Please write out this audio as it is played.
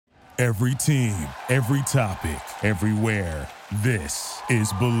Every team, every topic, everywhere. This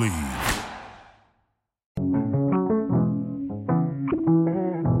is Believe.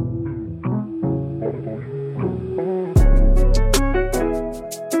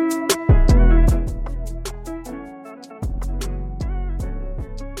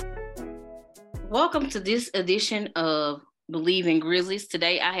 Welcome to this edition of Believe in Grizzlies.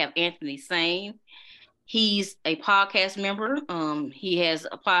 Today I have GrindSZn. He's a podcast member. He has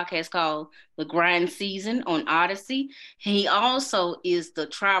a podcast called the GrindSZn on Odyssey. He also is the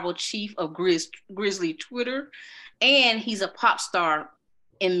tribal chief of Grizzly Twitter, and he's a pop star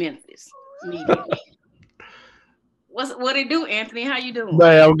in Memphis. What it do, Anthony? How you doing?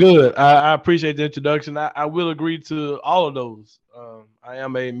 Man, I'm good. I appreciate the introduction. I will agree to all of those. I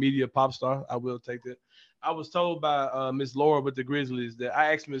am a media pop star. I will take that. I was told by Miss Laura with the Grizzlies that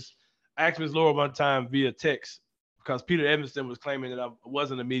I asked Miss Laura one time via text because Peter Evanston was claiming that I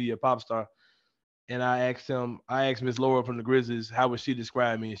wasn't a media pop star. And I asked Miss Laura from the Grizzlies, how would she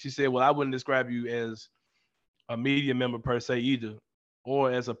describe me? And she said, well, I wouldn't describe you as a media member per se either,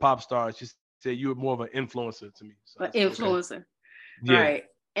 or as a pop star. She said you were more of an influencer to me. So an influencer. Okay. Yeah. Right.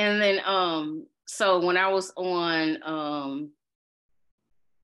 And then so when I was on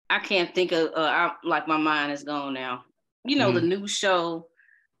I can't think of like my mind is gone now. You know, the new show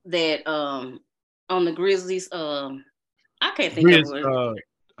that on the Grizzlies, I can't think of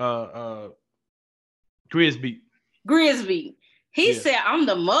it. Grizz. He said, I'm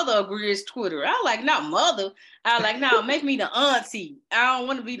the mother of Grizz Twitter. I like, not mother. I like, no, make me the auntie. I don't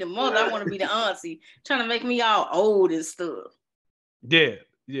want to be the mother. I want to be the auntie. Trying to make me all old and stuff. Yeah.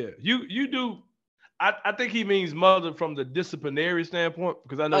 You do. I think he means mother from the disciplinary standpoint,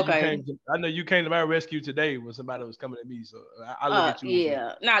 because I know you came to my rescue today when somebody was coming at me. So I look at you.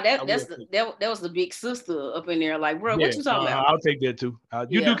 Yeah. No, that was the big sister up in there. Like, bro, what you talking about? I'll take that too.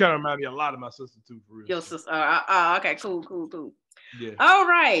 You do kind of remind me a lot of my sister too, for real. Your sister. Okay, cool. Yeah. All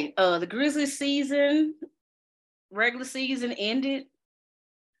right. The Grizzlies regular season ended.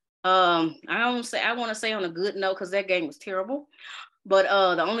 I want to say on a good note, because that game was terrible. But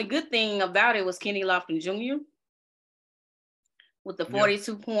the only good thing about it was Kenny Lofton Jr. with the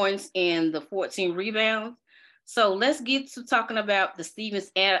 42 points and the 14 rebounds. So let's get to talking about the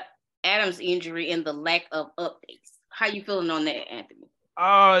Stevens Adams injury and the lack of updates. How you feeling on that, Anthony?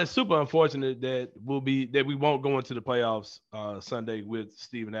 It's super unfortunate that we won't go into the playoffs Sunday with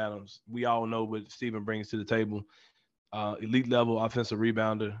Steven Adams. We all know what Steven brings to the table. Elite level offensive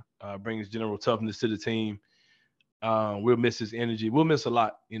rebounder, brings general toughness to the team. We'll miss his energy. We'll miss a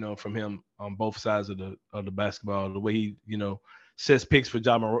lot, from him on both sides of the basketball. The way he, sets picks for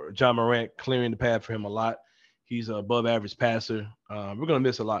John Morant, clearing the path for him a lot. He's an above average passer. We're gonna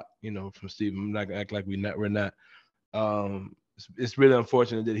miss a lot, from Steven. I'm not gonna act like we're not. It's really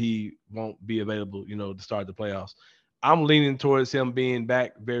unfortunate that he won't be available, to start the playoffs. I'm leaning towards him being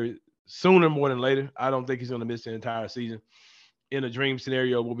back very sooner more than later. I don't think he's gonna miss the entire season. In a dream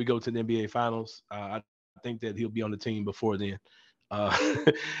scenario where we go to the NBA Finals, I think that he'll be on the team before then.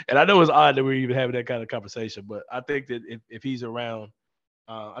 And I know it's odd that we're even having that kind of conversation, but I think that if he's around,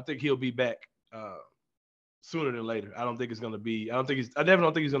 I think he'll be back sooner than later. I definitely don't think he's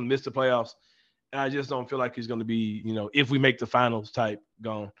going to miss the playoffs. And I just don't feel like he's going to be, if we make the finals type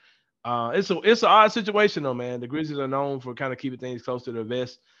gone. It's an odd situation though, man. The Grizzlies are known for kind of keeping things close to their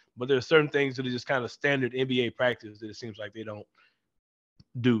vest, but there are certain things that are just kind of standard NBA practice that it seems like they don't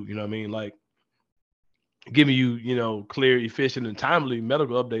do, you know what I mean? Like, giving you, clear, efficient, and timely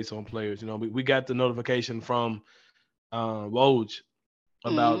medical updates on players. We got the notification from Woj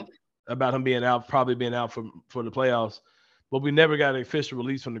about him being out, probably being out for the playoffs, but we never got an official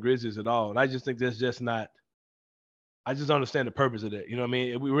release from the Grizzlies at all. And I just think that's just not. I just don't understand the purpose of that. You know what I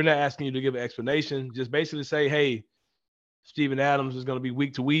mean? We're not asking you to give an explanation. Just basically say, hey, Steven Adams is going to be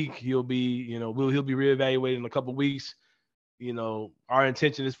week to week. He'll be, he'll be reevaluated in a couple of weeks. Our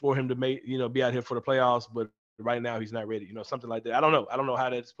intention is for him to be out here for the playoffs, but right now he's not ready, something like that. I don't know how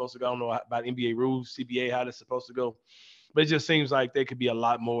that's supposed to go. I don't know about NBA rules, CBA, how that's supposed to go, but it just seems like they could be a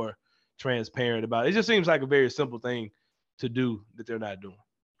lot more transparent about it. It just seems like a very simple thing to do that they're not doing.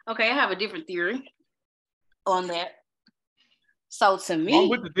 Okay, I have a different theory on that. So to me, I'm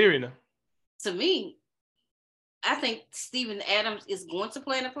with the theory now. To me, I think Steven Adams is going to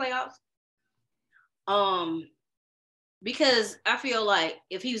play in the playoffs. Because I feel like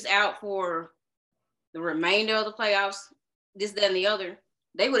if he was out for the remainder of the playoffs, this, that, and the other,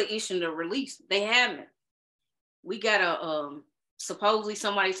 they would have issued a release. They haven't. We got supposedly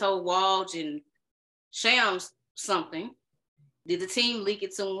somebody told Woj and Shams something. Did the team leak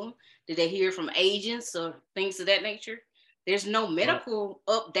it to them? Did they hear from agents or things of that nature? There's no medical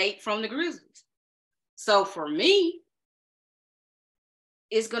update from the Grizzlies. So for me,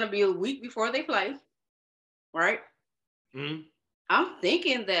 it's going to be a week before they play, right? Mm-hmm. I'm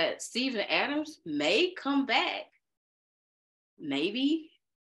thinking that Steven Adams may come back, maybe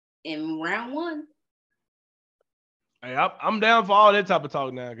in round 1. Hey, I'm down for all that type of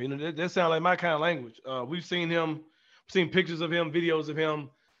talk now. You know, that sounds like my kind of language. We've seen pictures of him, videos of him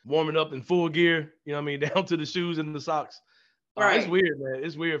warming up in full gear. You know what I mean, down to the shoes and the socks. Right. It's weird, man.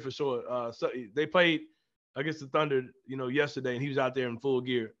 It's weird for sure. So they played against the Thunder, yesterday, and he was out there in full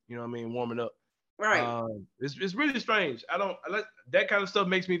gear. You know what I mean, warming up. Right. It's really strange. That kind of stuff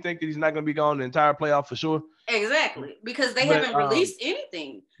makes me think that he's not going to be gone the entire playoff for sure. Exactly, because they haven't released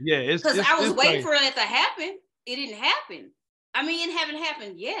anything. Yeah, because I was waiting strange. for it to happen. It didn't happen. I mean, it haven't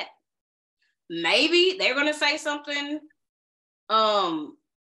happened yet. Maybe they're gonna say something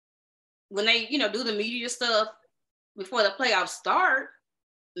when they do the media stuff before the playoffs start.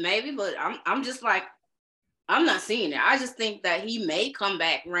 Maybe, but I'm just like, I'm not seeing it. I just think that he may come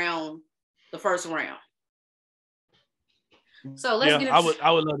back the first round. So let's get into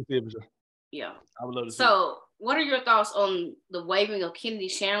I would love to see it for sure. Yeah. I would love to see So what are your thoughts on the waiving of Kennedy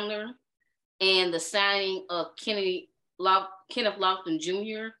Chandler and the signing of Kenneth Lofton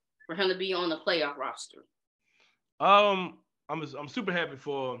Jr. for him to be on the playoff roster? I'm super happy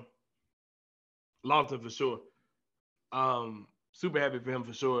for Lofton for sure. Super happy for him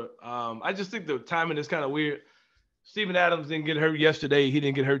for sure. I just think the timing is kind of weird. Steven Adams didn't get hurt yesterday. He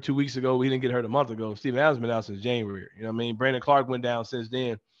didn't get hurt 2 weeks ago. He didn't get hurt a month ago. Steven Adams been out since January. You know what I mean? Brandon Clark went down since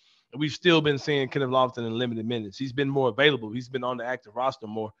then. And we've still been seeing Kenneth Lofton in limited minutes. He's been more available. He's been on the active roster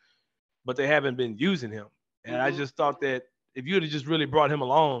more, but they haven't been using him. And I just thought that if you had just really brought him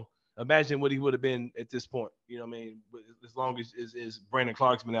along, imagine what he would have been at this point. You know what I mean? As long as Brandon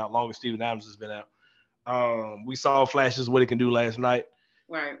Clark's been out, long as Steven Adams has been out. We saw flashes of what he can do last night.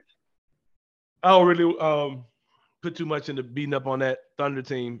 Right. I don't really put too much into beating up on that Thunder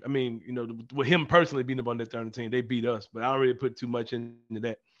team. I mean, with him personally beating up on that Thunder team, they beat us, but I don't really put too much into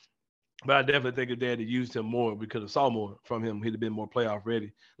that. But I definitely think if they had used him more, we could have saw more from him. He'd have been more playoff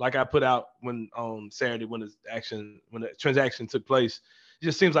ready. Like I put out on Saturday when the transaction took place, it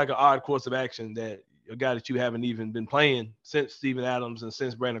just seems like an odd course of action that a guy that you haven't even been playing since Steven Adams and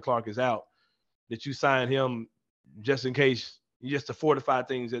since Brandon Clark is out, that you sign him just in case, just to fortify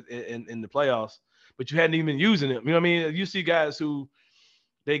things in the playoffs. But you hadn't even been using him. You know what I mean? You see guys who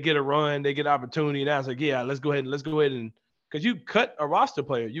they get a run, they get opportunity. Now it's like, yeah, let's go ahead and because you cut a roster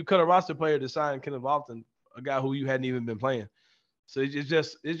player. You cut a roster player to sign Kenneth Lofton, a guy who you hadn't even been playing. So it's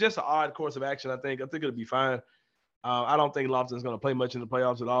just an odd course of action. I think it'll be fine. I don't think Lofton's going to play much in the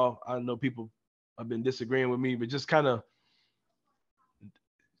playoffs at all. I know people have been disagreeing with me, but just kind of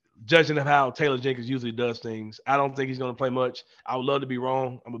judging of how Taylor Jenkins usually does things, I don't think he's going to play much. I would love to be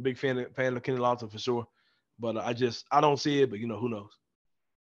wrong. I'm a big fan of Kenneth Lofton for sure, but I don't see it. But who knows?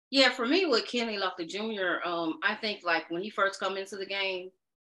 Yeah, for me with Kenny Lofton Jr., I think like when he first come into the game,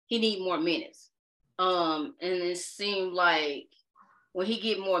 he need more minutes. And it seemed like when he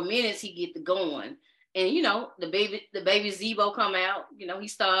get more minutes, he get the going. And the baby Zebo come out. He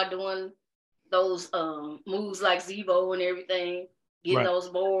started doing those moves like Zebo and everything, getting those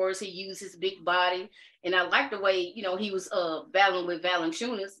boards. He used his big body, and I like the way he was battling with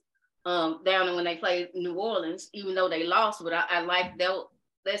Valanciunas down when they played New Orleans, even though they lost. But I like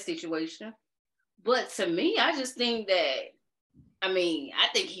that situation. But to me, I just think that, I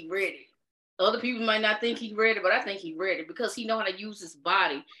think he's ready. Other people might not think he's ready, but I think he's ready because he know how to use his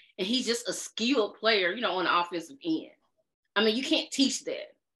body, and he's just a skilled player, on the offensive end. You can't teach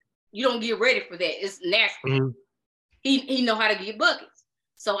that. You don't get ready for that. It's natural. Mm-hmm. He know how to get buckets.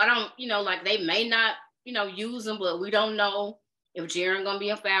 So I don't, like they may not, use him, but we don't know if Jaren gonna be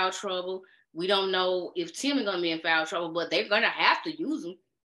in foul trouble. We don't know if Tim is gonna be in foul trouble, but they're gonna have to use him.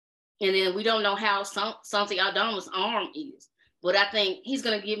 And then we don't know how Santi Aldama's arm is. But I think he's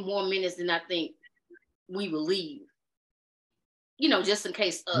going to get more minutes than I think we believe. Just in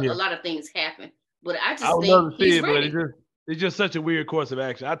case a lot of things happen. But I would think love to see it, ready. But it's just such a weird course of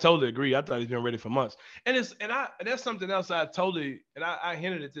action. I totally agree. I thought he's been ready for months. And that's something else I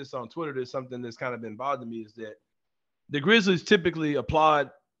hinted at this on Twitter. There's something that's kind of been bothering me is that the Grizzlies typically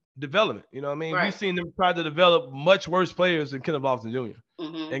applaud development. You know what I mean? Right. We've seen them try to develop much worse players than Kenneth Lofton Jr.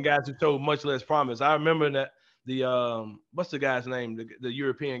 Mm-hmm. and guys who showed much less promise. I remember that what's the guy's name? The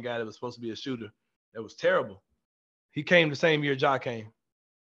European guy that was supposed to be a shooter that was terrible. He came the same year Ja came.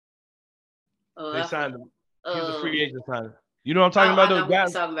 They signed him. He was a free agent signing. You know what I'm talking about? Those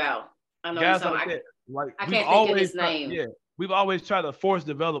guys. Talking about. I know guys like that. Like I can't think of his name. We've always tried to force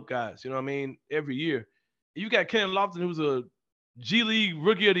develop guys. You know what I mean? Every year. You got Ken Lofton, who's a G League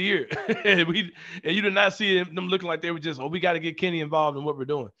Rookie of the Year, and you did not see them looking like they were just, we got to get Kenny involved in what we're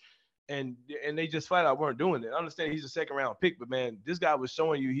doing, and they just flat out weren't doing it. I understand he's a second round pick, but man, this guy was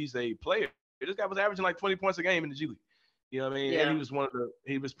showing you he's a player. This guy was averaging like 20 points a game in the G League. You know what I mean? Yeah. And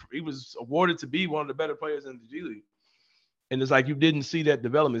he was awarded to be one of the better players in the G League. And it's like you didn't see that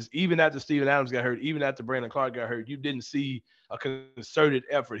development. Even after Steven Adams got hurt, even after Brandon Clark got hurt, you didn't see a concerted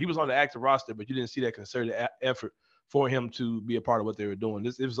effort. He was on the active roster, but you didn't see that concerted effort for him to be a part of what they were doing.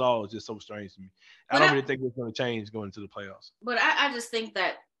 It was all just so strange to me. I don't really think it's going to change going into the playoffs. But I just think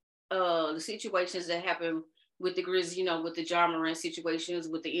that the situations that happen with the Grizzlies, with the Ja Morant situations,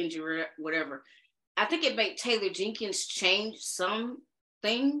 with the injury, whatever, I think it made Taylor Jenkins change some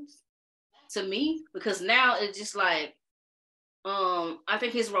things to me, because now it's just like, I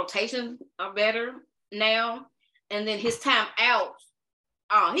think his rotations are better now, and then his time out,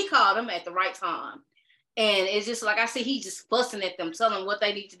 he called them at the right time. And it's just like, I see he's just fussing at them, telling them what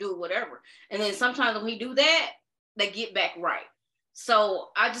they need to do, whatever. And then sometimes when he do that, they get back right. So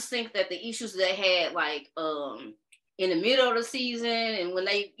I just think that the issues they had, like in the middle of the season, and when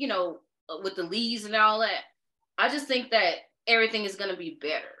they, with the leads and all that, I just think that everything is going to be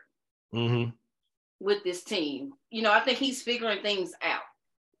better with this team. I think he's figuring things out.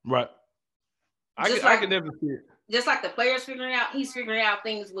 Right. I can never see it. Just like the players figuring out, he's figuring out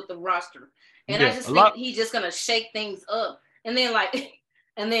things with the roster. And I just think he's just gonna shake things up. And then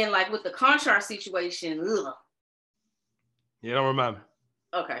like with the contract situation, ugh. Yeah, don't remind me.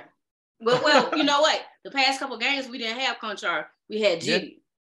 Okay. Well, you know what? The past couple games we didn't have Conchar. We had Jitty.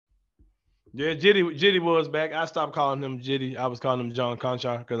 Yeah, Jitty was back. I stopped calling him Jitty. I was calling him John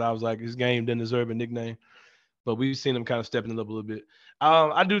Conchar because I was like, his game didn't deserve a nickname. But we've seen him kind of stepping it up a little bit.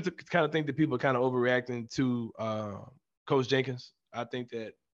 I do kind of think that people are kind of overreacting to Coach Jenkins. I think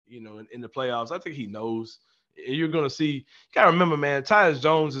that, in the playoffs, I think he knows. You're going to see. You got to remember, man, Tyus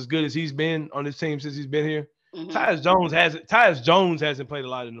Jones, as good as he's been on this team since he's been here, Tyus Jones hasn't played a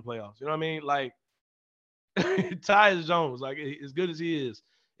lot in the playoffs. You know what I mean? Like, Tyus Jones, like, as good as he is,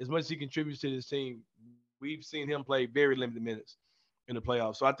 as much as he contributes to this team, we've seen him play very limited minutes in the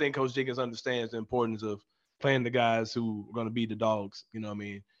playoffs. So I think Coach Jenkins understands the importance of playing the guys who are going to be the dogs, you know what I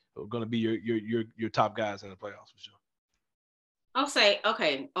mean, who are going to be your top guys in the playoffs for sure. I'll say,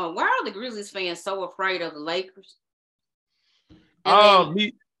 okay, why are the Grizzlies fans so afraid of the Lakers?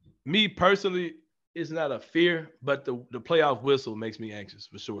 Me personally, it's not a fear, but the playoff whistle makes me anxious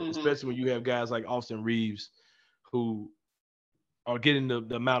for sure, especially when you have guys like Austin Reeves who are getting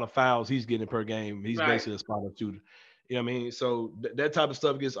the amount of fouls he's getting per game. He's basically a spot-up shooter. You know what I mean? So that type of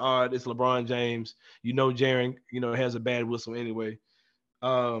stuff gets odd. It's LeBron James. Jaren, has a bad whistle anyway.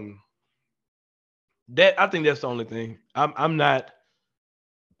 That I think that's the only thing. I'm not.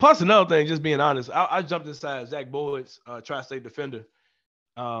 Plus another thing, just being honest, I jumped inside Zach Boyd's Tri-State Defender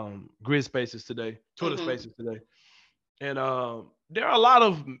grid spaces today, Twitter spaces today, and there are a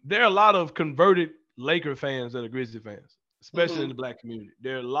lot of converted Laker fans that are Grizzly fans, especially in the Black community.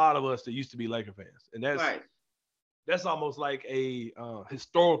 There are a lot of us that used to be Laker fans, and that's almost like a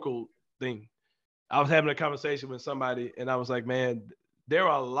historical thing. I was having a conversation with somebody, and I was like, man, there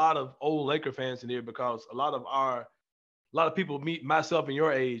are a lot of old Laker fans in here because a lot of people meet myself and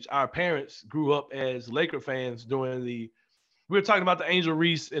your age. Our parents grew up as Laker fans during we were talking about the Angel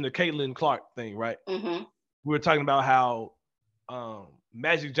Reese and the Caitlin Clark thing, right? We were talking about how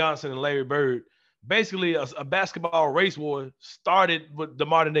Magic Johnson and Larry Bird, basically a basketball race war started with the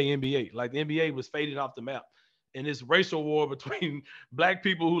modern day NBA. Like the NBA was fading off the map. And this racial war between black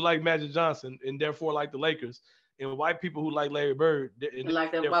people who like Magic Johnson and therefore like the Lakers, and white people who like Larry Bird and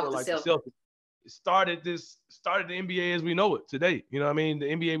therefore like the Celtics. Started the NBA as we know it today. You know what I mean? The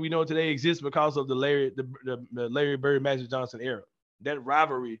NBA we know today exists because of the Larry Bird Magic Johnson era. That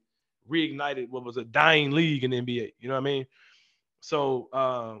rivalry reignited what was a dying league in the NBA. You know what I mean?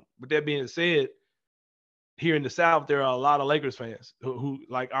 So with that being said, here in the South, there are a lot of Lakers fans who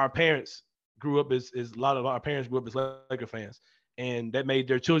like our parents grew up as a lot of our parents grew up as Laker fans, and that made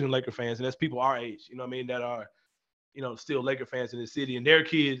their children Laker fans, and that's people our age, you know what I mean, that are, still Laker fans in the city, and their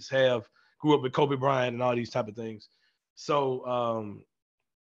kids grew up with Kobe Bryant and all these type of things. So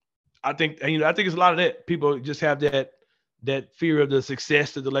I think it's a lot of that. People just have that fear of the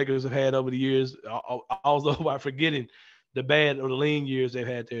success that the Lakers have had over the years, although by forgetting the bad or the lean years they've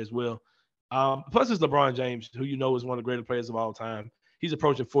had there as well. Plus, it's LeBron James, who is one of the greatest players of all time. He's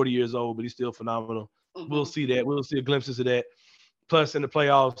approaching 40 years old, but he's still phenomenal. We'll see that. We'll see glimpses of that. Plus, in the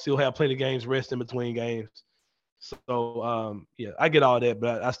playoffs, he'll have plenty of games rest in between games. So, I get all that,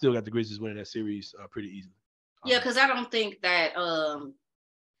 but I still got the Grizzlies winning that series pretty easily. Yeah, because I don't think that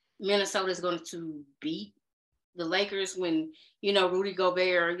Minnesota is going to beat the Lakers when, Rudy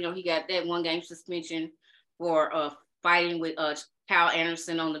Gobert, he got that 1 game suspension for fighting with Kyle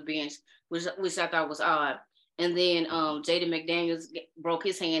Anderson on the bench, which I thought was odd. And then Jaden McDaniels broke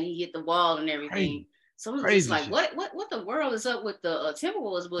his hand. He hit the wall and everything. Crazy. So it was just like, shit. what the world is up with the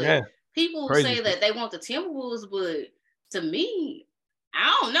Timberwolves? But Yeah. people say that they want the Timberwolves, but to me,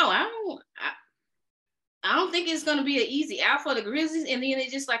 I don't know. I don't think it's going to be an easy out for the Grizzlies. And then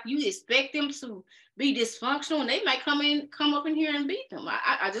it's just like you expect them to be dysfunctional, and they might come up in here and beat them.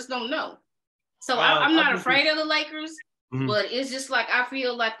 I just don't know. So I'm not afraid of the Lakers, but it's just like I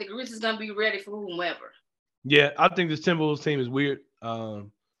feel like the Grizzlies going to be ready for whomever. Yeah, I think this Timberwolves team is weird.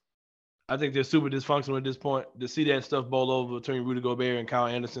 I think they're super dysfunctional at this point. To see that stuff bowl over between Rudy Gobert and Kyle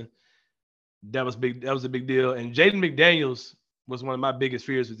Anderson, that was big. That was a big deal. And Jaden McDaniels was one of my biggest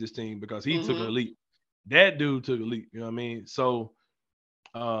fears with this team because he took a leap. That dude took a leap. You know what I mean? So,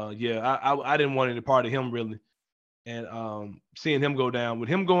 I didn't want any part of him really. And seeing him go down, with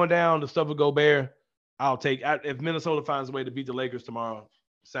him going down, the stuff with Gobert, I'll take. If Minnesota finds a way to beat the Lakers tomorrow,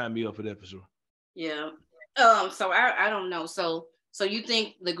 sign me up for that for sure. Yeah. So I don't know. So you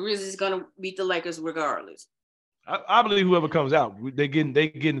think the Grizzlies gonna beat the Lakers regardless? I believe whoever comes out, they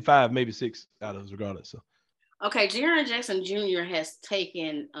getting 5, maybe 6 out of us regardless. So. Okay, Jaren Jackson Jr. has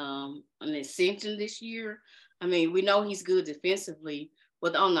taken an ascension this year. I mean, we know he's good defensively,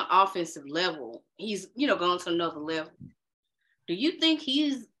 but on the offensive level, he's going to another level. Do you think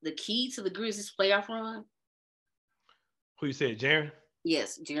he's the key to the Grizzlies' playoff run? Who you said, Jaren?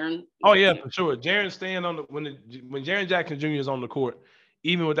 Yes, Jaren. Oh yeah, for sure. Jaren staying on when Jaren Jackson Jr. is on the court,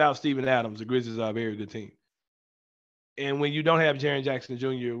 even without Steven Adams, the Grizzlies are a very good team. And when you don't have Jaren Jackson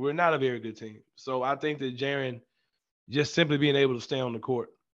Jr., we're not a very good team. So I think that Jaren just simply being able to stay on the court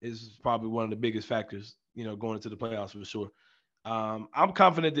is probably one of the biggest factors, going into the playoffs for sure. I'm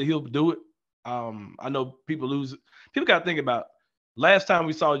confident that he'll do it. I know people got to think about last time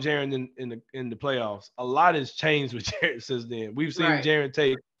we saw Jaren in the playoffs. A lot has changed with Jaren since then. We've seen Jaren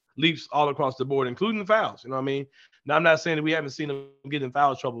take leaps all across the board, including the fouls. You know what I mean? Now, I'm not saying that we haven't seen him get in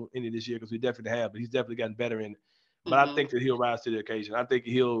foul trouble any this year because we definitely have, but he's definitely gotten better in it. But I think that he'll rise to the occasion. I think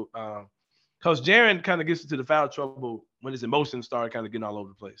he'll because Jaren kind of gets into the foul trouble when his emotions start kind of getting all over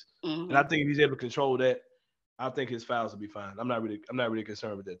the place. And I think if he's able to control that, I think his fouls will be fine. I'm not really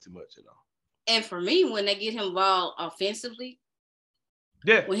concerned with that too much, And for me, when they get him involved offensively,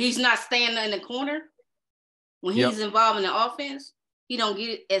 when he's not standing in the corner, when he's involved in the offense, he don't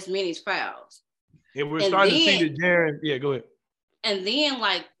get as many fouls. And we're starting to see that Jaren. Yeah, go ahead. And then,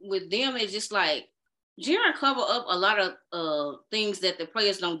 like with them, it's just like Jaren cover up a lot of things that the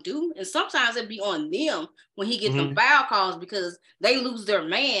players don't do, and sometimes it be on them when he gets them foul calls because they lose their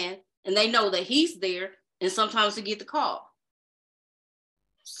man and they know that he's there, and sometimes they get the call.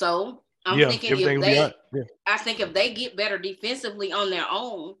 So I'm thinking I think if they get better defensively on their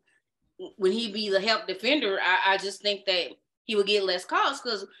own, when he be the help defender, I just think that he would get less calls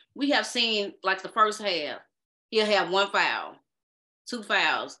because we have seen like the first half, he'll have 1 foul, 2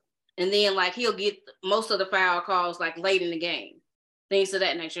 fouls. And then, like, he'll get most of the foul calls, like, late in the game. Things of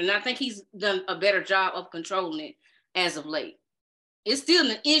that nature. And I think he's done a better job of controlling it as of late. It's still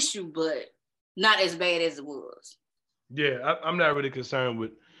an issue, but not as bad as it was. Yeah, I'm not really concerned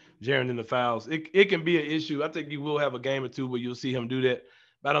with Jaren in the fouls. It can be an issue. I think you will have a game or two where you'll see him do that.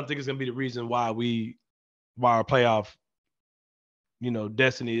 But I don't think it's going to be the reason why our playoff,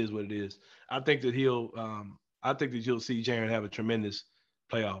 destiny is what it is. I think that you'll see Jaren have a tremendous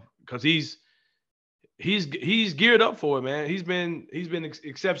playoff because he's geared up for it, man. He's been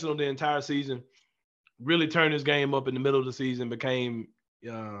exceptional the entire season. Really turned his game up in the middle of the season. Became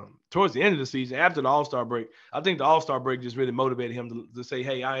towards the end of the season after the All-Star break. I think the All-Star break just really motivated him to say,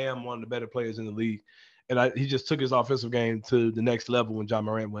 "Hey, I am one of the better players in the league," and he just took his offensive game to the next level when John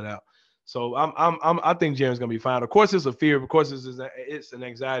Morant went out. So I think Jaren's gonna be fine. Of course, it's a fear. Of course, it's an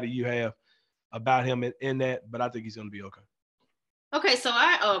anxiety you have about him in that, but I think he's gonna be okay. Okay, so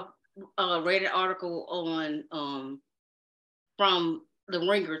I read an article on from The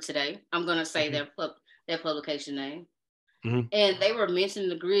Ringer today. I'm gonna say their publication name, and they were mentioning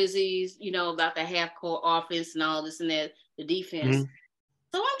the Grizzlies, about the half-court offense and all this and that, the defense.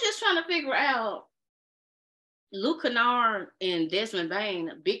 So I'm just trying to figure out Luke Kennard and Desmond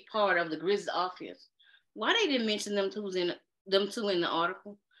Bane, a big part of the Grizzlies offense. Why they didn't mention them two in the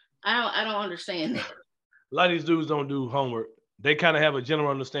article? I don't understand that. A lot of these dudes don't do homework. They kind of have a general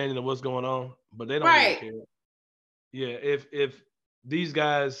understanding of what's going on, but they don't really care. Yeah, if these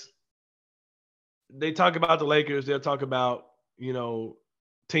guys, they talk about the Lakers, they'll talk about,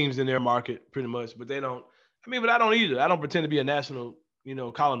 teams in their market pretty much, but they don't. But I don't either. I don't pretend to be a national,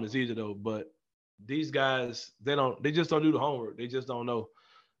 columnist either though, but these guys, they just don't do the homework. They just don't know.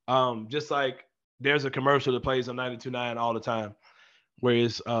 Just like there's a commercial that plays on 92.9 all the time, where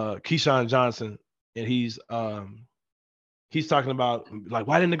it's Keyshawn Johnson, and he's talking about like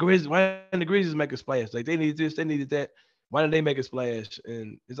why didn't the Grizzlies make a splash? Like they needed this, they needed that. Why didn't they make a splash?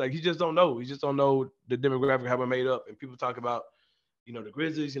 And it's like he just don't know. He just don't know the demographic how we're made up. And people talk about, the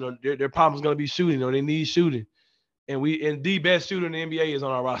Grizzlies, their problem is gonna be shooting, they need shooting. And the best shooter in the NBA is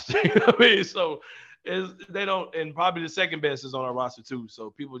on our roster. You know what I mean? So they don't, and probably the second best is on our roster too. So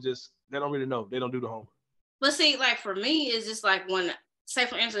people they don't really know. They don't do the homework. But see, like for me, it's just like when, say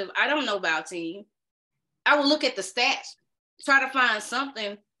for instance, if I don't know about a team, I will look at the stats, try to find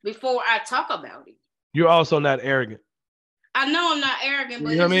something before I talk about it. You're also not arrogant. I know I'm not arrogant,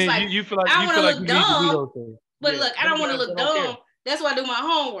 but you know it's what just I mean? like you feel like I you want feel to like look you need to do dumb. those things. But Yeah, look, I don't want to look dumb. That's why I do my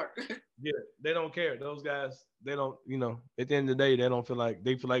homework. Yeah, they don't care. Those guys, they don't, at the end of the day,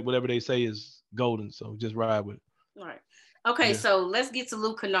 they feel like whatever they say is golden. So just ride with it. All right. Okay, Yeah. so let's get to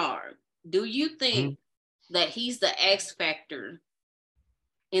Luke Kennard. Do you think that he's the X factor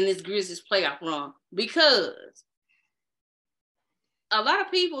in this Grizzlies playoff run? Because a lot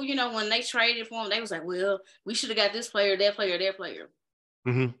of people, when they traded for him, they was like, well, we should have got this player, that player, that player.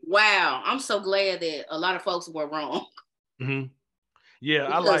 Mm-hmm. Wow, I'm so glad that a lot of folks were wrong. Mm-hmm. Yeah,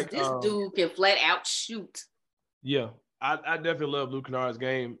 because I like this dude can flat out shoot. Yeah, I definitely love Luke Kennard's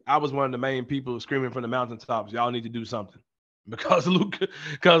game. I was one of the main people screaming from the mountaintops, y'all need to do something. Because John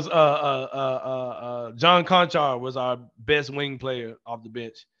Conchar was our best wing player off the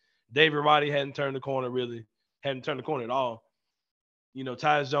bench. David Roddy hadn't turned the corner at all.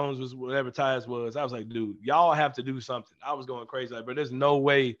 Tyus Jones was whatever Tyus was. I was like, dude, y'all have to do something. I was going crazy. Like, but there's no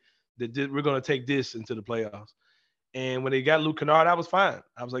way that we're going to take this into the playoffs. And when they got Luke Kennard, I was fine.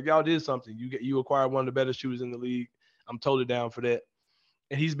 I was like, y'all did something. You acquired one of the better shooters in the league. I'm totally down for that.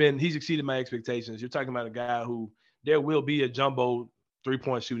 And he's exceeded my expectations. You're talking about a guy who there will be a jumbo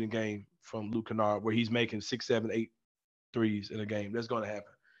 3-point shooting game from Luke Kennard where he's making 6, 7, 8 threes in a game. That's going to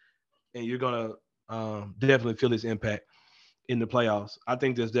happen. And you're going to definitely feel his impact in the playoffs. I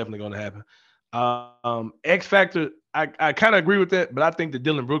think that's definitely going to happen. X factor, I kind of agree with that, but I think that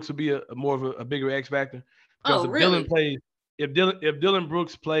Dylan Brooks would be a more of a bigger X factor. Because if Dylan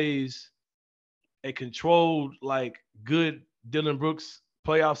Brooks plays a controlled, like good Dylan Brooks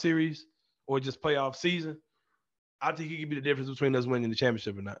playoff series or just playoff season, I think he could be the difference between us winning the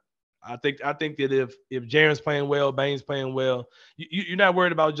championship or not. I think that if Jaren's playing well, Bane's playing well, you're not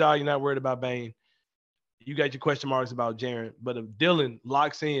worried about Ja, you're not worried about Bane. You got your question marks about Jaren. But if Dylan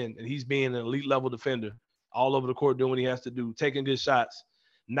locks in and he's being an elite level defender all over the court, doing what he has to do, taking good shots,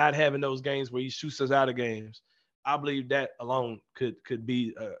 not having those games where he shoots us out of games, I believe that alone could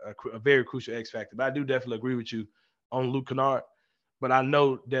be a very crucial X factor. But I do definitely agree with you on Luke Kennard. But I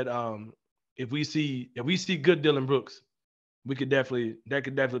know that if we see good Dylan Brooks, that could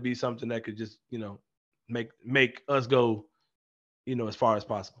definitely be something that could just make us go as far as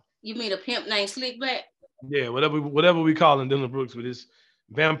possible. You mean a pimp named Slickback? Yeah, whatever we call him, Dylan Brooks, with his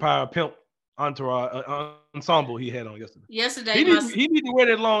vampire pimp entourage ensemble he had on yesterday. He need to wear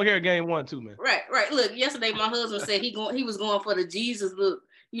that long hair game 1 too, man. Right. Look, yesterday my husband said he was going for the Jesus look,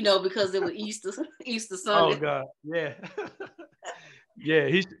 because it was Easter Sunday. Oh God, yeah, yeah.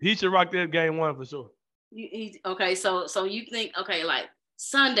 He should rock that game 1 for sure. Okay, so you think like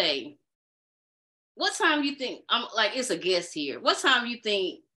Sunday? What time you think? I'm like it's a guest here. What time you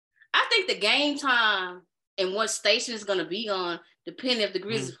think? I think the game time and what station is going to be on depending if the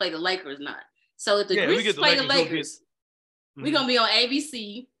Grizzlies play the Lakers or not. So if the Grizzlies play the Lakers, we're going to be on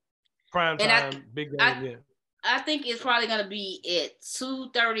ABC. Prime time, big game, yeah. I think it's probably going to be at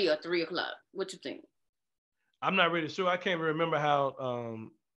 2:30 or 3 o'clock. What you think? I'm not really sure. I can't remember how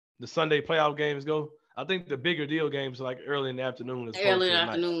the Sunday playoff games go. I think the bigger deal games are like early in the afternoon. Early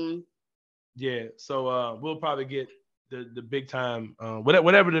afternoon. Yeah, so we'll probably get the big time,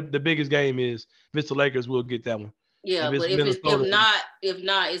 whatever the biggest game is. If it's the Lakers, we'll get that one. Yeah, but if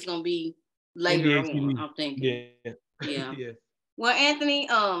not, it's gonna be later on. I'm thinking. Yeah. Yeah. Well, Anthony,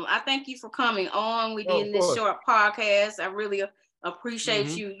 I thank you for coming on. We did this short podcast. I really appreciate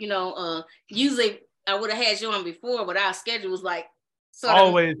you. Usually I would have had you on before, but our schedule was like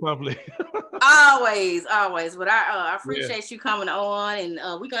always conflict. always. But I appreciate you coming on,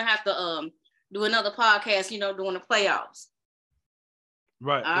 and we're gonna have to do another podcast, during the playoffs.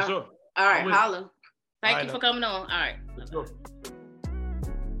 Right, for sure. All right, holla. Thank you for coming on. All right. For sure.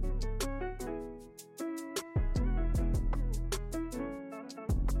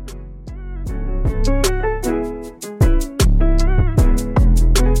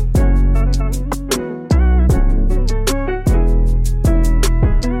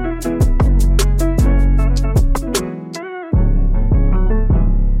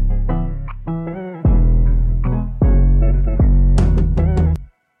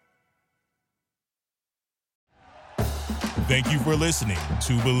 Thank you for listening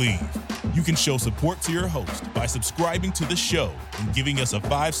to Believe. You can show support to your host by subscribing to the show and giving us a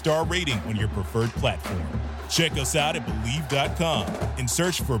 5-star rating on your preferred platform. Check us out at Believe.com and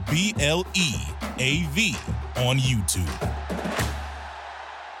search for BLEAV on YouTube.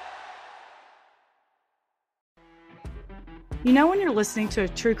 You know when you're listening to a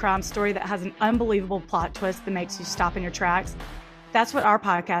true crime story that has an unbelievable plot twist that makes you stop in your tracks? That's what our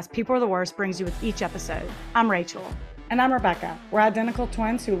podcast, People Are the Worst, brings you with each episode. I'm Rachel. And I'm Rebecca. We're identical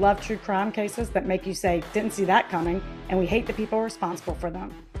twins who love true crime cases that make you say, didn't see that coming, and we hate the people responsible for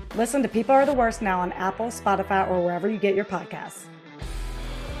them. Listen to People Are the Worst now on Apple, Spotify, or wherever you get your podcasts.